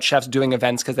you hear about chefs doing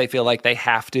events because they feel like they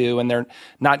have to and they're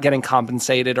not getting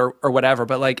compensated or whatever.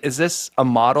 But like, is this a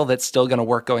model that's still going to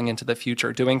work going into the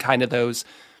future? Doing kind of those,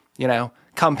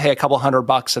 come pay a couple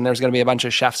 $100 and there's going to be a bunch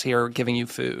of chefs here giving you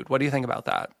food. What do you think about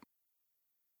that?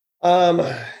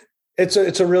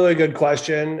 It's a really good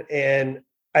question. And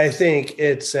I think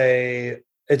it's a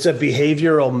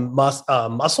behavioral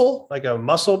muscle, like a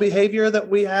muscle behavior that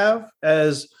we have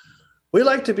as we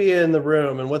like to be in the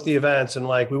room and with the events, and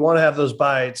like we want to have those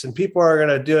bites and people are going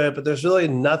to do it, but there's really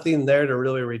nothing there to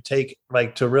really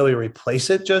to really replace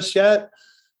it just yet.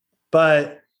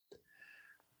 But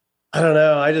I don't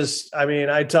know.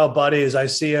 I tell buddies, I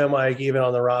see them like even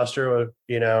on the roster with,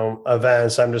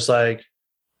 events. I'm just like,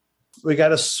 we got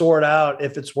to sort out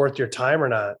if it's worth your time or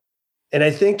not. And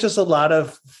I think just a lot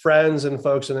of friends and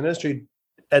folks in the industry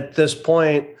at this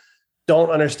point don't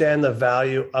understand the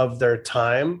value of their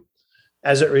time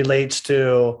as it relates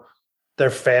to their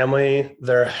family,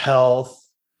 their health,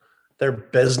 their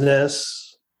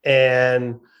business.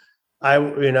 And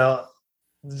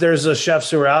there's the chefs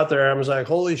who are out there. I was like,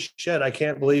 holy shit, I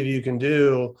can't believe you can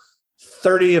do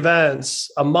 30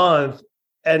 events a month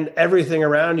and everything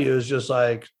around you is just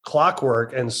like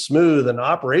clockwork and smooth and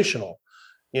operational,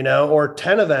 or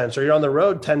 10 events, or you're on the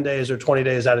road 10 days or 20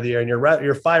 days out of the year and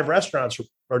your 5 restaurants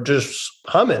are just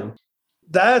humming.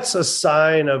 That's a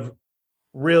sign of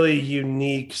really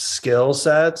unique skill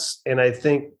sets. And I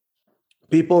think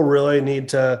people really need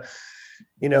to,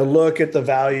 look at the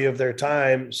value of their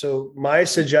time. So my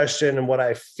suggestion and what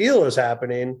I feel is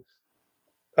happening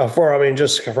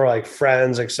just for like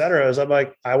friends, et cetera, is I'm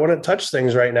like, I wouldn't touch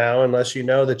things right now unless you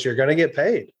know that you're going to get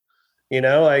paid,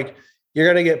 like you're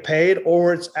going to get paid,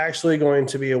 or it's actually going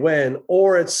to be a win,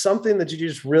 or it's something that you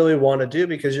just really want to do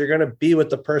because you're going to be with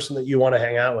the person that you want to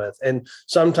hang out with. And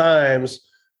sometimes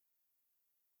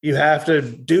you have to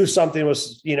do something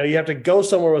with, you have to go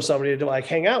somewhere with somebody to like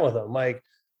hang out with them. Like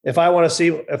if I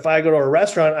go to a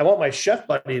restaurant, I want my chef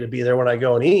buddy to be there when I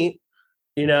go and eat.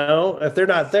 If they're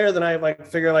not there, then I like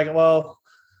figure like, well,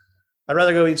 I'd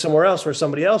rather go eat somewhere else where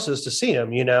somebody else is to see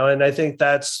them, and I think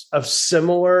that's a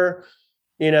similar,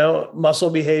 muscle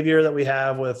behavior that we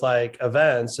have with like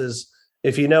events is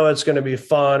if it's going to be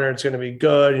fun or it's going to be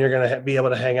good and you're going to be able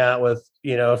to hang out with,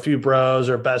 a few bros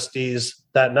or besties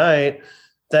that night,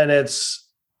 then it's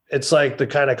like the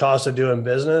kind of cost of doing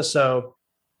business. So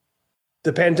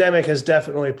the pandemic has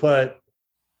definitely put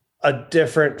a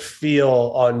different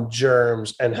feel on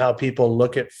germs and how people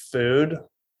look at food.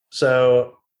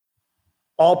 So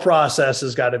all process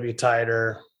has got to be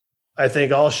tighter. I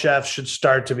think all chefs should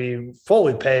start to be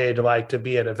fully paid to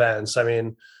be at events. I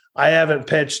mean, I haven't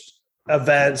pitched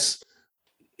events,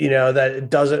 that it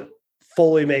doesn't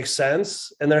fully make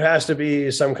sense. And there has to be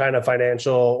some kind of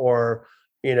financial or,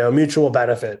 mutual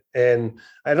benefit. And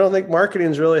I don't think marketing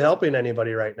is really helping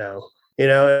anybody right now.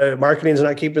 Marketing is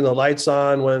not keeping the lights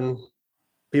on when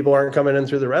people aren't coming in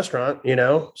through the restaurant,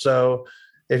 So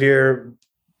if you're,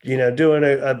 doing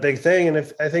a big thing, and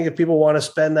if people want to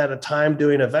spend that time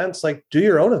doing events, like do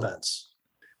your own events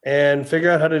and figure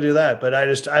out how to do that. But I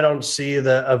don't see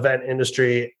the event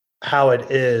industry how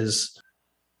it is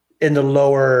in the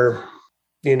lower,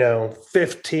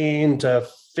 $15 to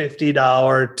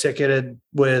 $50 ticketed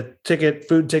with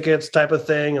food tickets type of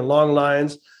thing and long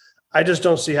lines. I just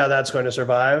don't see how that's going to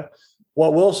survive.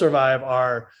 What will survive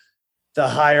are the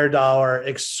higher dollar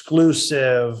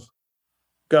exclusive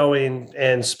going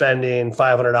and spending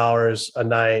 $500 a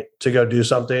night to go do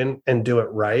something and do it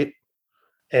right.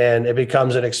 And it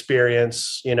becomes an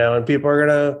experience, and people are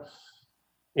going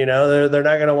to, they're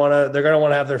not going to want to, they're going to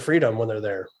want to have their freedom when they're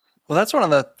there. Well, that's one of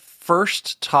the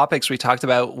first topics we talked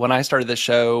about when I started the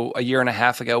show a year and a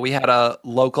half ago. We had a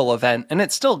local event and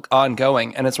it's still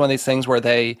ongoing. And it's one of these things where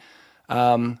they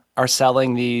are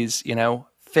selling these,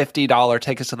 $50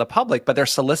 tickets to the public, but they're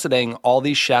soliciting all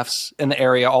these chefs in the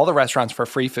area, all the restaurants for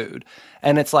free food.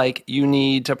 And it's like, you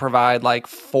need to provide like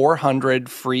 400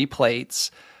 free plates,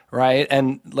 right?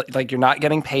 And like you're not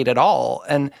getting paid at all.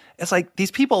 And it's like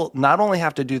these people not only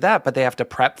have to do that, but they have to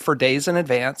prep for days in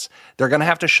advance. They're going to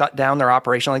have to shut down their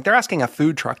operation. Like they're asking a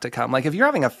food truck to come. Like if you're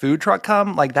having a food truck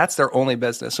come, like that's their only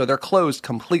business. So they're closed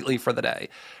completely for the day.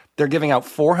 They're giving out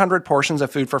 400 portions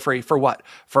of food for free. For what?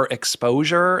 For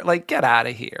exposure? Like, get out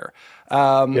of here.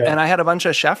 And I had a bunch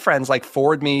of chef friends like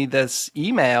forward me this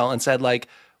email and said like,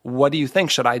 what do you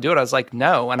think? Should I do it? I was like,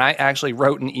 no. And I actually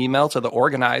wrote an email to the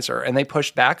organizer and they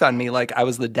pushed back on me like I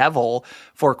was the devil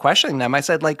for questioning them. I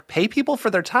said, like, pay people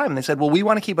for their time. And they said, well, we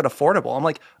want to keep it affordable. I'm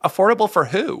like, affordable for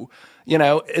who? You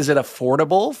know, is it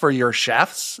affordable for your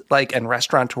chefs like and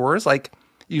restaurateurs? Like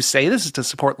you say this is to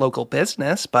support local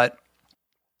business, but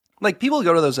like people who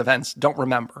go to those events don't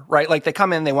remember, right? Like they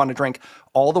come in, they want to drink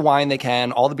all the wine they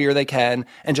can, all the beer they can,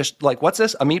 and just like, what's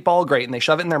this? A meatball? Great. And they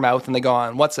shove it in their mouth and they go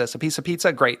on. What's this? A piece of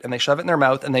pizza? Great. And they shove it in their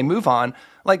mouth and they move on.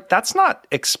 Like that's not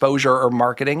exposure or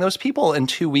marketing. Those people in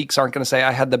 2 weeks aren't going to say,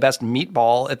 I had the best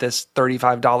meatball at this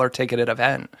 $35 ticketed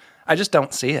event. I just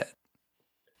don't see it.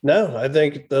 No, I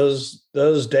think those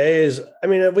days, I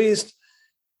mean, at least,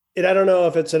 and I don't know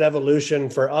if it's an evolution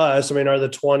for us. I mean, are the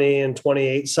 20 and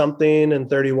 28 something and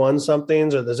 31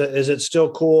 somethings, or is it still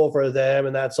cool for them?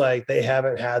 And that's like, they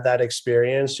haven't had that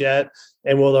experience yet.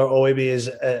 And will there always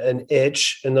be an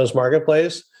itch in those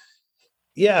marketplace?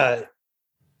 Yeah.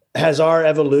 Has our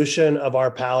evolution of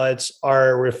our palates,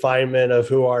 our refinement of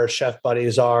who our chef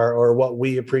buddies are, or what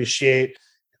we appreciate,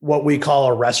 what we call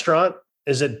a restaurant,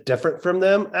 is it different from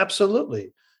them?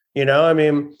 Absolutely. You know, I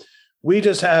mean, we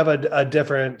just have a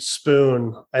different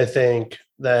spoon, I think,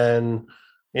 than,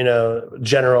 you know, the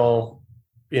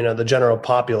general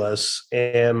populace.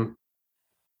 And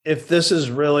if this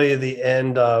is really the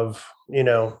end of, you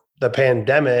know, the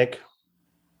pandemic,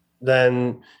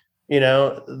 then, you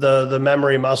know, the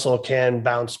memory muscle can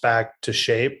bounce back to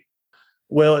shape.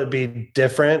 Will it be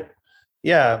different?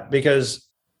 Yeah, because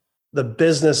the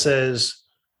businesses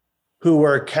who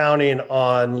were counting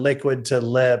on liquid to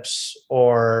lips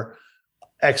or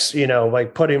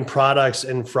like putting products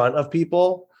in front of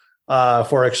people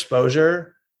for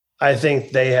exposure, I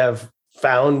think they have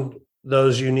found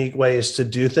those unique ways to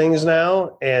do things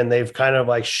now, and they've kind of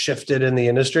like shifted in the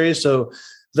industry. So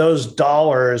those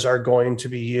dollars are going to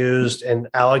be used and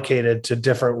allocated to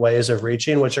different ways of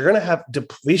reaching, which are going to have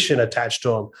depletion attached to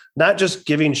them, not just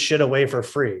giving shit away for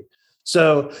free.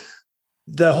 So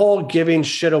the whole giving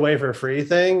shit away for free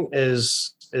thing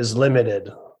is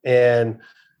limited. And,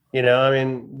 you know, I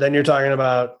mean, then you're talking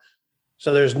about,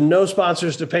 so there's no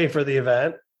sponsors to pay for the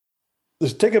event. The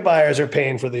ticket buyers are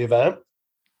paying for the event.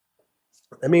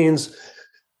 That means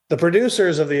the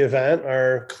producers of the event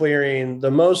are clearing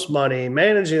the most money,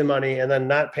 managing the money, and then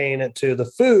not paying it to the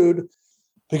food,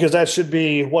 because that should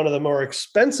be one of the more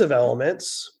expensive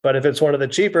elements. But if it's one of the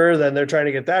cheaper, then they're trying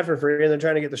to get that for free, and they're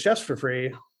trying to get the chefs for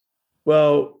free.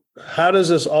 Well, how does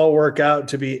this all work out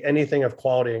to be anything of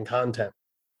quality and content?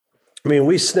 I mean,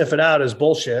 we sniff it out as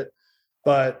bullshit,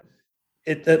 but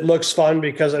it looks fun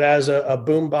because it has a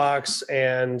boombox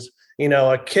and, you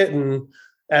know, a kitten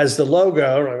as the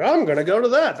logo. Like, I'm going to go to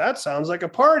that. That sounds like a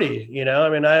party. You know, I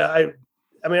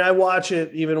mean, I watch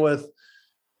it even with,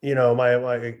 you know,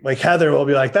 my Heather will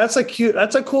be like, that's a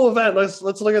cool event. Let's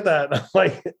look at that.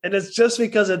 Like, and it's just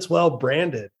because it's well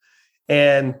branded.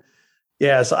 And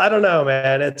yeah, so I don't know,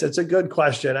 man. It's a good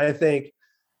question. I think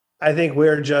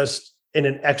we're just in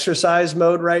an exercise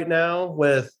mode right now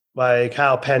with like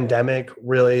how pandemic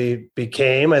really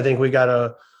became. I think we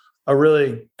got a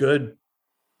really good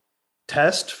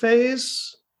test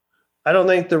phase. I don't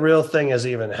think the real thing has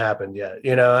even happened yet.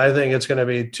 You know, I think it's going to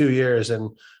be 2 years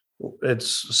and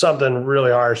it's something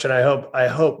really harsh. And I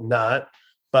hope not,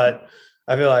 but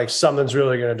I feel like something's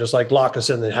really going to just like lock us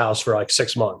in the house for like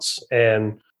 6 months,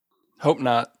 and hope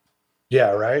not.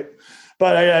 Yeah. Right.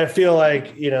 But I feel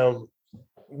like, you know,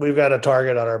 we've got a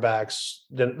target on our backs.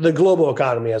 The global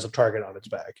economy has a target on its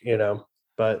back, you know,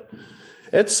 but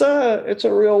it's a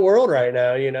real world right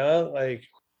now, you know, like,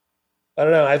 I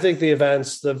don't know. I think the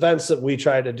events that we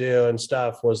tried to do and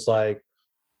stuff was like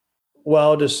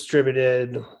well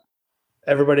distributed.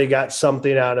 Everybody got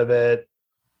something out of it,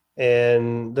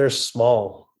 and they're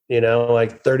small, you know,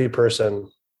 like 30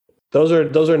 person. Those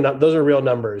are real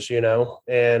numbers, you know?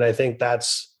 And I think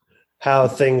that's how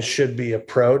things should be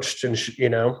approached. And, you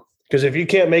know, because if you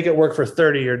can't make it work for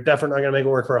 30, you're definitely not going to make it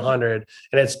work for 100.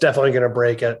 And it's definitely going to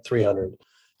break at 300.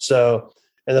 So,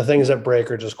 and the things that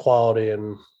break are just quality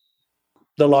and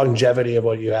the longevity of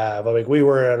what you have. I mean, we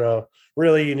were in a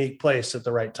really unique place at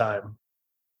the right time.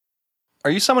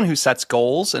 Are you someone who sets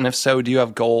goals? And if so, do you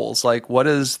have goals? Like, what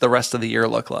does the rest of the year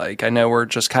look like? I know we're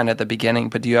just kind of at the beginning,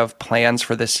 but do you have plans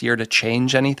for this year to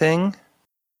change anything?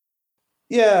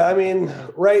 Yeah, I mean,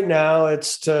 right now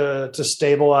it's to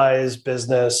stabilize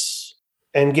business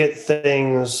and get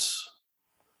things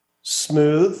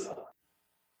smooth.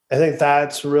 I think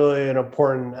that's really an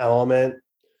important element.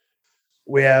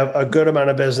 We have a good amount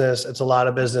of business. It's a lot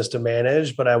of business to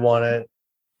manage, but I want it,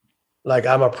 like,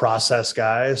 I'm a process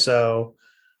guy. So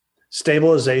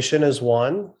stabilization is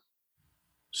one.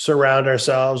 Surround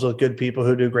ourselves with good people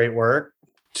who do great work.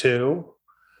 Two,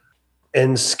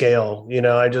 and scale.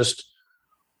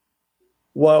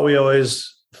 What we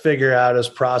always figure out as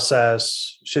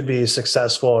process should be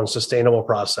successful and sustainable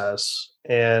process.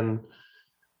 And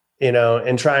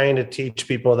trying to teach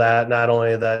people that, not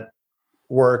only that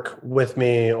work with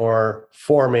me or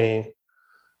for me,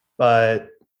 but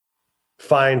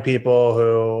find people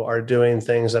who are doing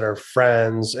things that are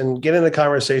friends and get into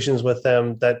conversations with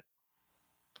them that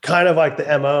kind of like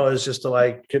the MO is just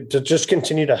to just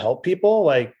continue to help people,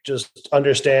 like just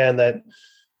understand that,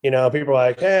 people are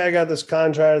like, hey, I got this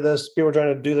contract, people are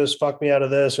trying to do this, fuck me out of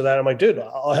this or that. I'm like, dude,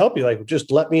 I'll help you. Like, just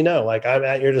let me know. Like, I'm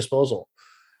at your disposal,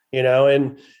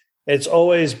 and it's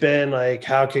always been like,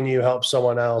 how can you help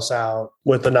someone else out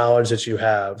with the knowledge that you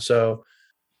have? So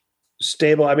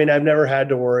stable. I mean, I've never had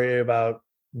to worry about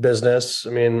business.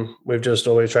 I mean, we've just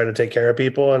always tried to take care of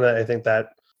people. And I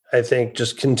think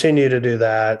just continue to do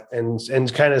that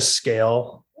and kind of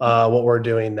scale what we're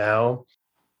doing now.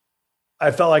 I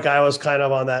felt like I was kind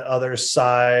of on that other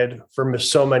side for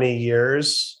so many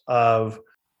years of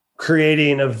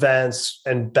creating events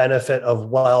and benefit of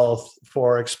wealth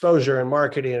for exposure and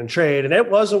marketing and trade. And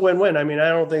it was a win-win. I mean, I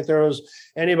don't think there was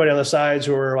anybody on the sides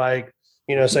who were like,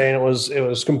 saying it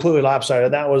was completely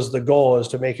lopsided. That was the goal, is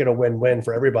to make it a win-win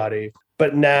for everybody.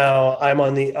 But now I'm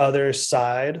on the other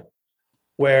side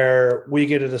where we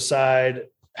get to decide,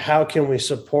 how can we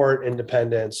support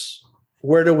independence?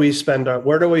 Where do we spend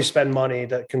money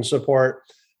that can support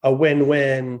a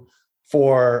win-win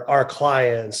for our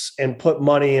clients and put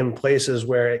money in places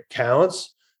where it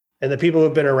counts? And the people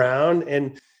who've been around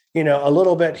and, a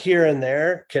little bit here and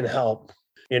there can help.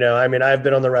 I mean, I've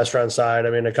been on the restaurant side. I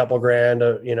mean, a couple grand,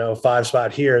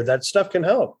 5-spot here, that stuff can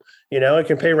help. It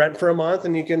can pay rent for a month,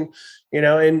 and you can,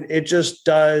 and it just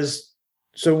does.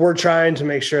 So we're trying to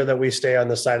make sure that we stay on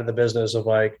the side of the business of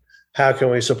like, how can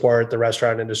we support the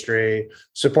restaurant industry,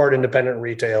 support independent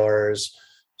retailers,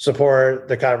 support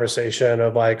the conversation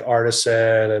of like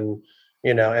artisan and,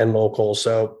 and local.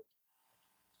 So,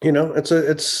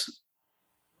 it's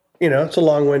a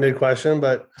long-winded question,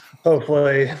 but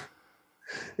hopefully,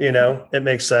 it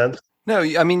makes sense. No,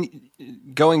 I mean,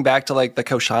 going back to like the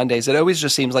Cochon days, it always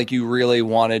just seems like you really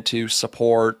wanted to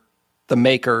support the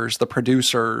makers, the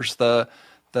producers, the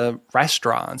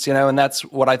restaurants, and that's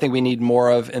what I think we need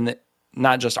more of in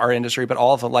not just our industry, but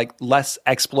all of the like less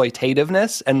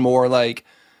exploitativeness and more like,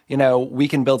 we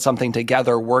can build something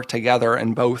together, work together,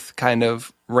 and both kind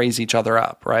of raise each other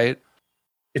up, right?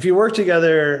 If you work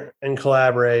together and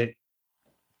collaborate,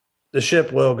 the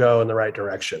ship will go in the right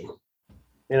direction.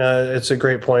 It's a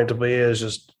great point to be, is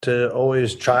just to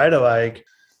always try to like,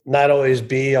 not always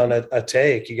be on a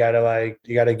take. You got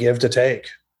to give to take.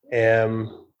 And,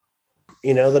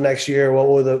 the next year, what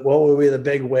will be the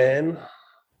big win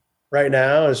right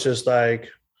now is just like,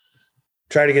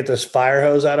 try to get this fire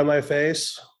hose out of my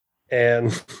face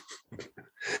and,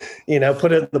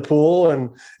 put it in the pool and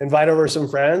invite over some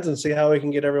friends and see how we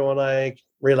can get everyone like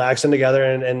relaxing together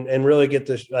and really get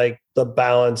this, like the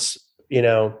balance,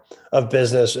 of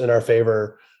business in our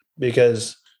favor,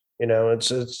 because,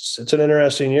 it's an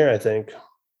interesting year, I think.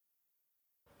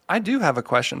 I do have a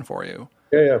question for you.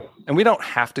 Yeah. And we don't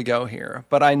have to go here,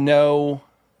 but I know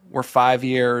we're 5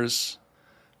 years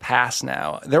past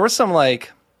now. There was some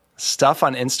like stuff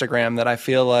on Instagram that I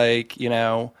feel like,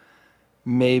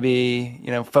 maybe,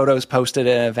 photos posted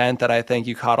at an event that I think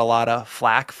you caught a lot of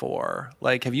flack for.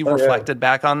 Like, have you reflected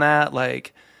back on that?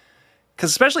 Like, because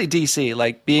especially DC,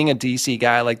 like being a DC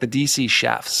guy, like the DC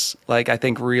chefs, like I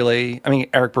think really,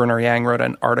 Eric Bruner Yang wrote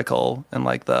an article in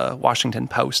like the Washington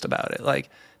Post about it.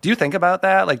 Like, do you think about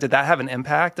that? Like, did that have an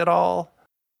impact at all?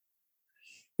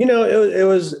 It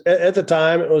was at the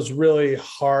time, it was really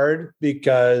hard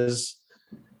because,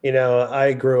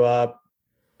 I grew up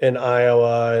in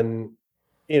Iowa and,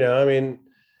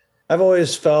 I've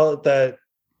always felt that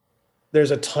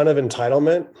there's a ton of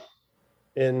entitlement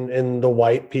in the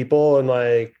white people and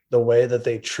like the way that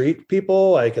they treat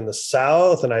people, like in the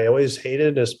South. And I always hated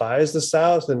and despised the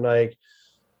South. And like,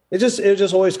 it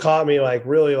just always caught me like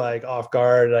really like off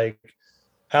guard, like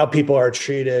how people are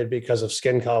treated because of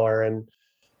skin color. And,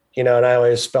 and I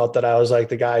always felt that I was like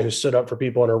the guy who stood up for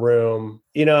people in a room,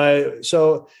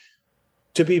 so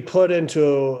to be put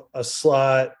into a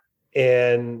slot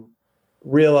and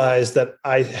realize that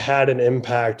I had an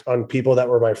impact on people that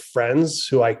were my friends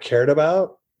who I cared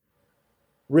about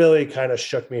really kind of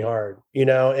shook me hard,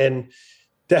 and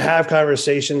to have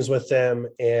conversations with them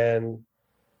and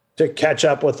to catch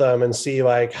up with them and see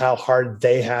like how hard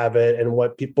they have it and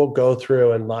what people go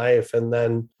through in life. And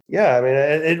then,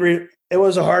 it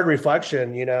was a hard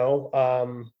reflection,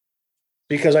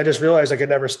 because I just realized I could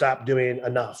never stop doing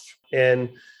enough. And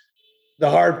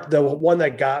the one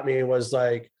that got me was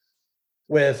like,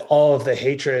 with all of the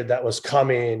hatred that was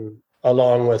coming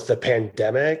along with the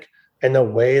pandemic and the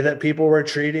way that people were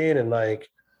treating, and like,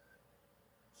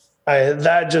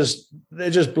 it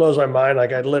just blows my mind.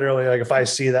 Like, I literally, like, if I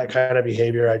see that kind of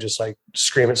behavior, I just like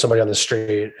scream at somebody on the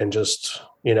street and just,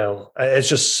 it's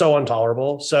just so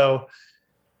intolerable. So,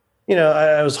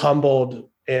 I was humbled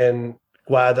and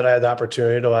glad that I had the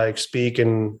opportunity to like speak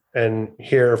and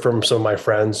hear from some of my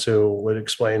friends who would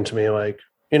explain to me, like,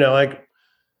 like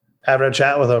having a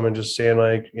chat with them and just saying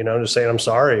like, just saying, I'm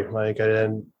sorry. Like,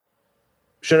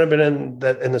 shouldn't have been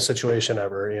in the situation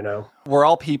ever, We're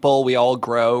all people. We all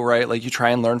grow, right? Like, you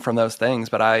try and learn from those things.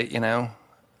 But I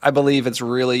believe it's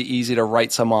really easy to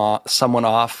write someone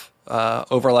off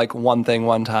over like one thing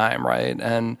one time, right?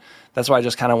 And that's why I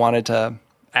just kind of wanted to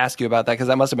ask you about that, because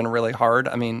that must have been really hard.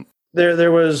 I mean,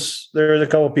 there was a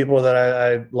couple of people that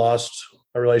I lost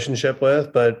a relationship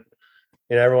with, but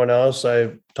everyone else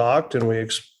I talked and we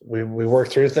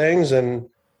worked through things, and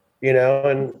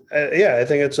I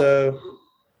think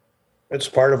it's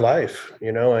part of life,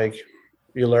 like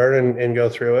you learn and go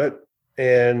through it.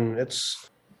 And it's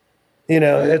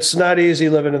not easy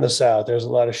living in the South. There's a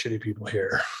lot of shitty people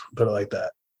here, put it like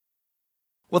that.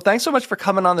 Well, thanks so much for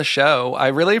coming on the show. I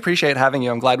really appreciate having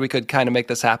you. I'm glad we could kind of make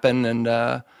this happen.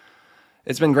 And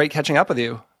it's been great catching up with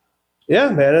you. Yeah,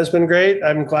 man, it's been great.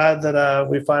 I'm glad that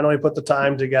we finally put the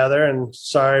time together, and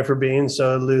sorry for being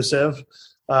so elusive.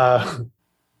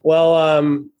 Well,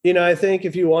 I think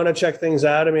if you want to check things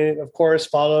out, of course,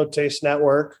 follow Taste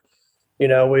Network.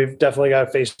 We've definitely got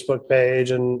a Facebook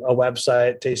page and a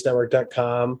website,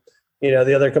 tastenetwork.com.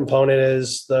 The other component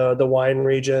is the wine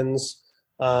regions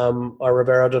are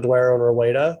Ribera del Duero and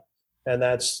Rueda, and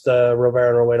that's the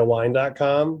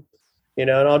RiberaandRuedaWine.com. And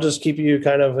I'll just keep you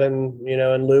kind of in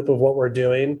loop of what we're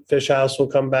doing. Fish House will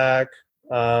come back.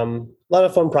 A lot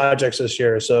of fun projects this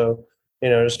year. So,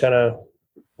 just kind of,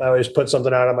 I always put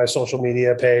something out on my social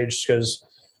media page because,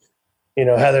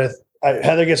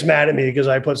 Heather gets mad at me because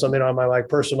I put something on my like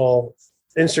personal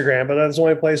Instagram, but that's the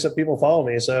only place that people follow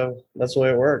me. So that's the way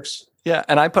it works. Yeah.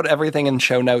 And I put everything in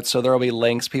show notes, so there'll be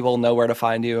links. People know where to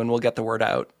find you, and we'll get the word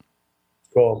out.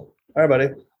 Cool. All right, buddy.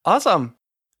 Awesome.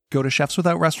 Go to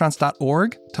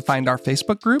chefswithoutrestaurants.org to find our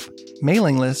Facebook group,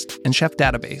 mailing list, and chef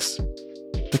database.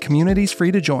 The community's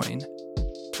free to join.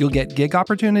 You'll get gig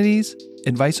opportunities,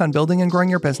 advice on building and growing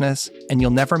your business, and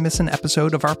you'll never miss an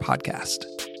episode of our podcast.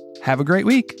 Have a great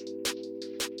week.